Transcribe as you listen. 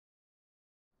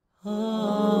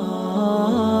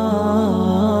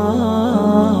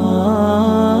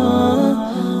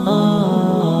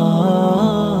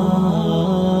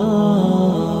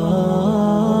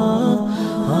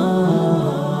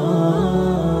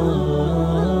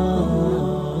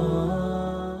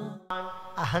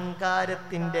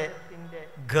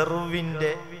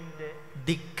ഗർവിന്റെ,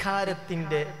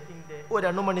 ധിക്കാരത്തിന്റെ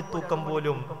ഒരണുമണിത്തൂക്കം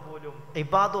പോലും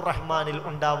ഇബാദുർ റഹ്മാനിൽ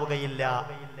ഉണ്ടാവുകയില്ല.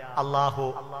 അള്ളാഹു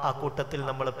ആ കൂട്ടത്തിൽ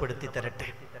നമ്മളെ പെടുത്തി തരട്ടെ.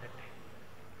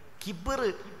 കിബ്ർ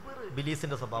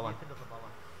ഇബ്ലീസിന്റെ സ്വഭാവമാണ്.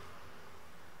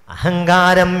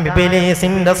 അഹങ്കാരം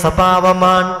ഇബ്ലീസിന്റെ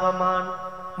സ്വഭാവമാണ്.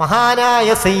 മഹാനായ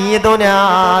സയ്യിദുനാ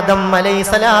ആദം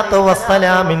അലൈഹിസ്സലാത്തു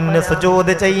വസ്സലാമിന്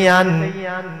സുജൂദ് ചെയ്യാൻ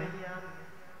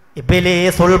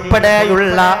ഇബ്ലീസ്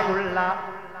ഉൾപ്പെടെയുള്ള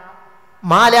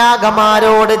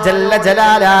മാലാഖമാരോട് ജല്ല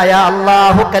ജലാലായ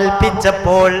അല്ലാഹു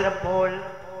കൽപ്പിച്ചപ്പോൾ,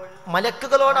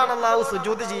 മലക്കുകളോടാണ് അല്ലാഹു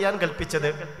സുജൂദ് ചെയ്യാൻ കൽപ്പിച്ചത്.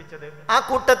 ആ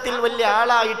കൂട്ടത്തിൽ വലിയ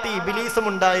ആളായിട്ട് ഇബ്ലീസും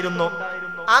ഉണ്ടായിരുന്നു.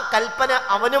 ആ കൽപ്പന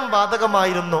അവനും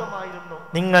ബാധകമായിരുന്നു.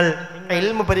 നിങ്ങൾ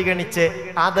ഇൽമു പരിഗണിച്ച്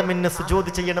ആദമിന് സുജൂദ്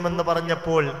ചെയ്യണമെന്ന്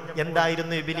പറഞ്ഞപ്പോൾ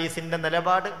എന്തായിരുന്നു ഇബ്ലീസിന്റെ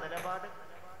നിലപാട്?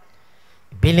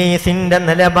 ഇബ്ലീസിന്റെ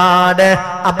നിലപാട്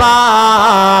അബാ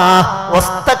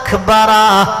വസ്തക്ബറ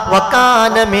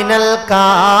വകാന മിനൽ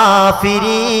കാഫിരീൻ.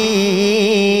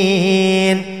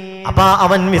 അപ്പാ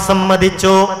അവൻ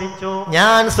വിസമ്മതിച്ചു,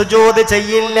 ഞാൻ സുജൂദ്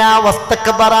ചെയ്യില്ല.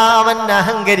 വസ്തക്ബറ, അവൻ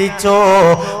അഹങ്കരിച്ചു.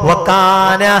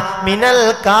 വകാന മിനൽ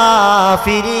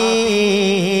കാഫിരീൻ,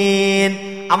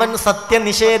 അവൻ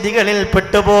സത്യനിഷേധികളിൽ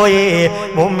പെട്ടുപോയി.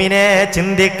 മുഅ്മിനെ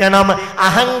ചിന്തിക്കണം,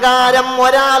 അഹങ്കാരം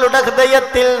ഒരാളുടെ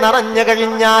ഹൃദയത്തിൽ നിറഞ്ഞു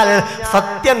കഴിഞ്ഞാൽ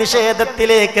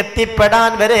സത്യനിഷേധത്തിലേക്ക് എത്തിപ്പെടാൻ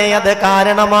വരെ അത്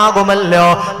കാരണമാകുമല്ലോ.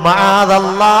 മഅദല്ലാഹ്,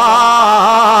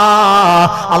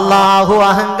 അല്ലാഹു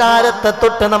അഹങ്കാരത്തെ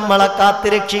തൊട്ട് നമ്മളെ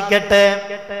കാത്തുരക്ഷിക്കട്ടെ.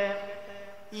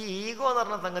 ഈ ഈഗോ എന്ന്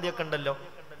പറഞ്ഞ സംഗതിയൊക്കെ ഉണ്ടല്ലോ.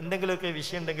 എന്തെങ്കിലുമൊക്കെ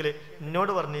വിഷയം ഉണ്ടെങ്കിൽ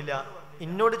എന്നോട് പറഞ്ഞില്ല,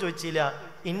 എന്നോട് ചോദിച്ചില്ല,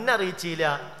 ഇന്നറിയിച്ചില്ല,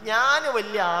 ഞാൻ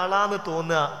വലിയ ആളാന്ന്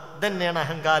തോന്നുക, ഇതന്നെയാണ്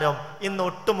അഹങ്കാരം. ഇന്ന്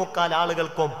ഒട്ടുമുക്കാൽ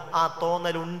ആളുകൾക്കും ആ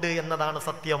തോന്നലുണ്ട് എന്നതാണ്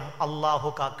സത്യം. അള്ളാഹു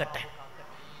കാക്കട്ടെ.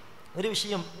 ഒരു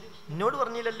വിഷയം എന്നോട്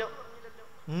പറഞ്ഞില്ലല്ലോ,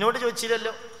 എന്നോട്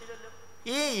ചോദിച്ചില്ലല്ലോ.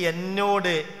 ഈ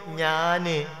എന്നോട്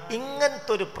ഞാന്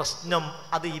ഇങ്ങനത്തെ ഒരു പ്രശ്നം,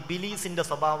 അത് ഇബ്ലീസിന്റെ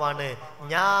സ്വഭാവമാണ്.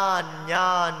 ഞാൻ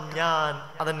ഞാൻ ഞാൻ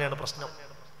അതന്നെയാണ് പ്രശ്നം.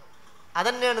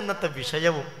 അതന്നെയാണ് ഇന്നത്തെ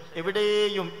വിഷയവും.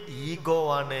 എവിടെയും ഈഗോ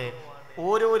ആണ്.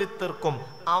 ഓരോരുത്തർക്കും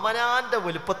അവനാന്റെ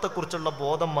വലുപ്പത്തെക്കുറിച്ചുള്ള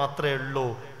ബോധം മാത്രമേ ഉള്ളൂ.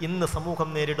 ഇന്ന് സമൂഹം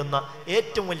നേരിടുന്ന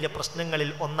ഏറ്റവും വലിയ പ്രശ്നങ്ങളിൽ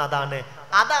ഒന്നതാണ്.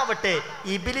 അതാവട്ടെ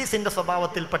ഇബ്ലീസിന്റെ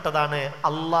സ്വഭാവത്തിൽപ്പെട്ടതാണ്.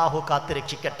 അള്ളാഹു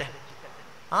കാത്തുരക്ഷിക്കട്ടെ.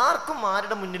 ആർക്കും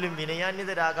ആരുടെ മുന്നിലും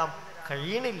വിനയാന്വിതരാകാൻ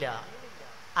കഴിയണില്ല.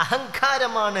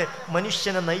 അഹങ്കാരമാണ്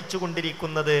മനുഷ്യനെ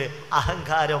നയിച്ചുകൊണ്ടിരിക്കുന്നത്.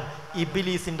 അഹങ്കാരം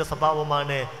ഇബ്ലീസിന്റെ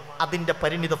സ്വഭാവമാണ്. അതിന്റെ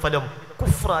പരിണിത ഫലം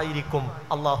കുഫ്റായിരിക്കും.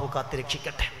 അള്ളാഹു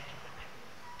കാത്തുരക്ഷിക്കട്ടെ.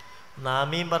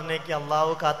 നാമീം പറഞ്ഞേക്ക്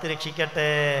അള്ളാഹു കാത്തുരക്ഷിക്കട്ടെ.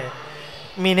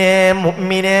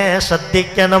 മുഅ്മിനെ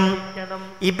ശ്രദ്ധിക്കണം.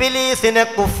 ഇബ്ലീസിനെ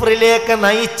കുഫ്റിലേക്ക്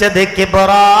നയിച്ചത്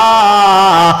കിബ്റാ,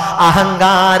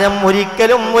 അഹങ്കാരം.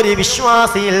 ഒരിക്കലും ഒരു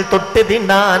വിശ്വാസിയിൽ തൊട്ട്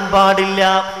തിന്നാൻ പാടില്ല.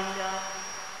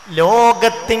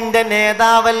 ലോകത്തിന്റെ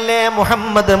നേതാവല്ലേ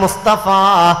മുഹമ്മദ് മുസ്തഫ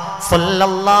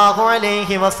സല്ലല്ലാഹു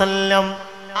അലൈഹി വസല്ലം.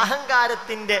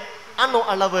 അഹങ്കാരത്തിന്റെ അണു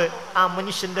അളവ് ആ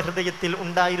മനുഷ്യന്റെ ഹൃദയത്തിൽ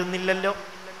ഉണ്ടായിരുന്നില്ലല്ലോ,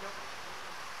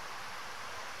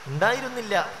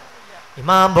 ഉണ്ടായിരുന്നില്ല.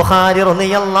 ഇമാം ബുഖാരി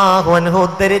റളിയല്ലാഹു അൻഹു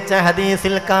ഉദ്ധരിച്ച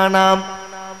ഹദീസിൽ കാണാം,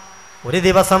 ഒരു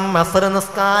ദിവസം അസ്ർ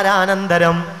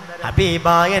നിസ്കാരാനന്തരം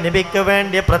ഹബീബായ നബിക്ക്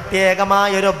വേണ്ടി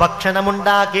പ്രത്യേകമായൊരു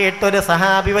ഭക്ഷണമുണ്ടാക്കിയിട്ടൊരു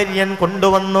സഹാബി വര്യൻ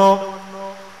കൊണ്ടുവന്നു.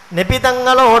 നബി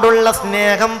തങ്ങളോടുള്ള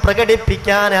സ്നേഹം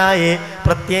പ്രകടിപ്പിക്കാനായി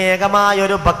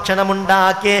പ്രത്യേകമായൊരു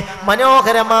ഭക്ഷണമുണ്ടാക്കി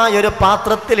മനോഹരമായൊരു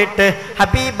പാത്രത്തിലിട്ട്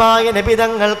ഹബീബായ നബി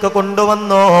തങ്ങൾക്ക്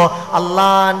കൊണ്ടുവന്നു.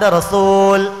 അള്ളാന്റെ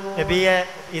റസൂൽ, നബിയെ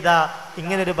ഇതാ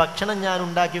ഇങ്ങനൊരു ഭക്ഷണം ഞാൻ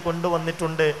ഉണ്ടാക്കി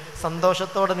കൊണ്ടുവന്നിട്ടുണ്ട്,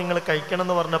 സന്തോഷത്തോടെ നിങ്ങൾ കഴിക്കണം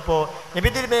എന്ന് പറഞ്ഞപ്പോൾ നബി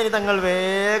തിരുമേനി തങ്ങൾ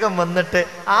വേഗം വന്നിട്ട്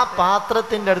ആ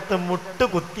പാത്രത്തിൻ്റെ അടുത്ത്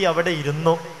മുട്ടുകുത്തി അവിടെ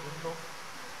ഇരുന്നു.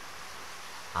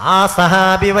 ആ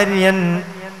സഹാബി വര്യൻ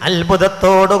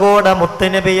അത്ഭുതത്തോടുകൂടെ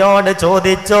മുത്തുനബിയോട്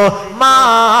ചോദിച്ചു, മാ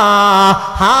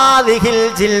ഹാദിഹിൽ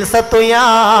ജിൽസതു യാ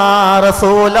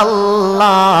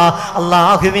റസൂലല്ലാഹ്,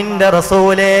 അല്ലാഹുവിൻ്റെ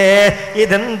റസൂലേ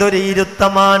ഇതെന്തൊരു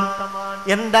ഇരുത്തമാണ്,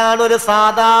 എന്താണ് ഒരു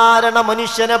സാധാരണ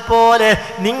മനുഷ്യനെ പോലെ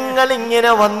നിങ്ങൾ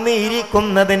ഇങ്ങനെ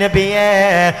വന്നിരിക്കുന്നത് നബിയേ.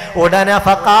 ഉടനെ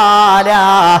ഫഖാല,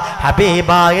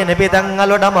 ഹബീബായ നബി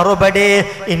തങ്ങളുടെ മറുപടി,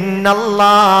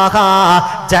 ഇന്നല്ലാഹ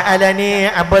ജഅലനി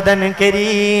അബ്ദൻ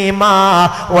കരീമാ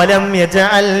വലം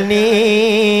യജഅൽനി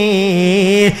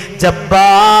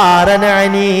ജബ്ബാരൻ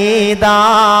അനീദാ.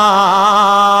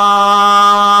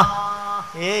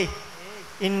 ഏയ്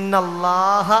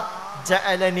ഇന്നല്ലാഹ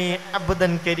ജഅലനി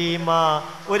അബ്ദൻ കരീമ,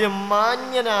 ഒരു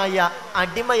മാന്യനായ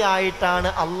അടിമയായിട്ടാണ്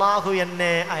അള്ളാഹു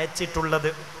എന്നെ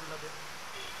അയച്ചിട്ടുള്ളത്.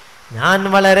 ഞാൻ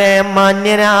വളരെ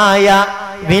മാന്യനായ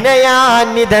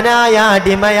വിനയാന്വിതനായ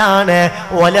അടിമയാണ്.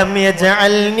 വലം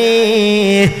യജഅൽനി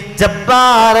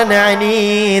ജബ്ബാറൻ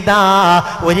അനീദാ,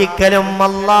 ഒരിക്കലും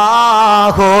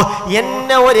അല്ലാഹു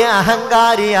എന്നെ ഒരു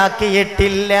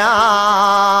അഹങ്കാരിയാക്കിയിട്ടില്ല.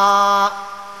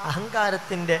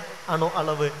 അഹങ്കാരത്തിന്റെ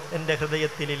അളവ് എൻ്റെ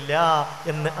ഹൃദയത്തിലില്ല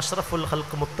എന്ന് അഷ്റഫുൽ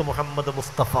ഖൽഖ് മുത്ത് മുഹമ്മദ്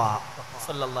മുസ്തഫ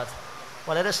സല്ലല്ലാഹു അലൈഹി വസല്ലം.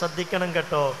 വളരെ ശ്രദ്ധിക്കണം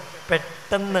കേട്ടോ,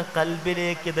 പെട്ടെന്ന്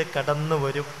കൽബിലേക്ക് ഇത് കടന്നു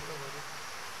വരും,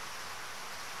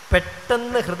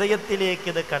 പെട്ടെന്ന് ഹൃദയത്തിലേക്ക്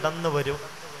ഇത് കടന്നു വരും.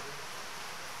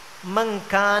 മൻ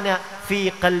കാന ഫീ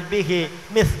ഖൽബിഹി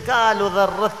മിസ്കാലു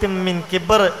ദർറത്തിൻ മിൻ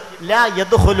കിബ്ർ ലാ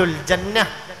യദ്ഖുലുൽ ജന്ന.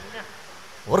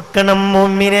 ഓർക്കണം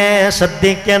മുഅ്മിനേ,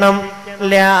 ശ്രദ്ധിക്കണം.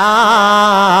 ലാ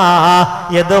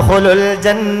യദ്ഖുലുൽ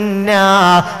ജന്ന,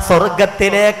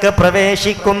 സ്വർഗ്ഗത്തിലേക്ക്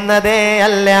പ്രവേശിക്കുന്നതേ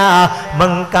അല്ല.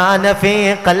 മൻ കാന ഫീ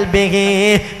ഖൽബിഹി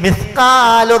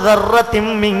മിസ്കാലു ദർറത്തിൻ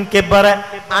മിൻ കിബ്ർ,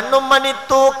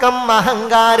 അണുമണിത്തൂക്കം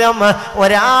അഹങ്കാരം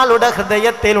ഒരാളുടെ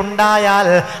ഹൃദയത്തിൽ ഉണ്ടായാൽ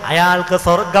അയാൾക്ക്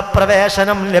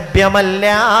സ്വർഗപ്രവേശനം ലഭ്യമല്ല.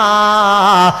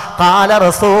 ഖാല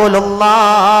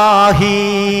റസൂലുള്ളാഹി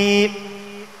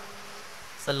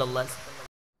സല്ലല്ലാഹു അലൈഹി വസല്ലം.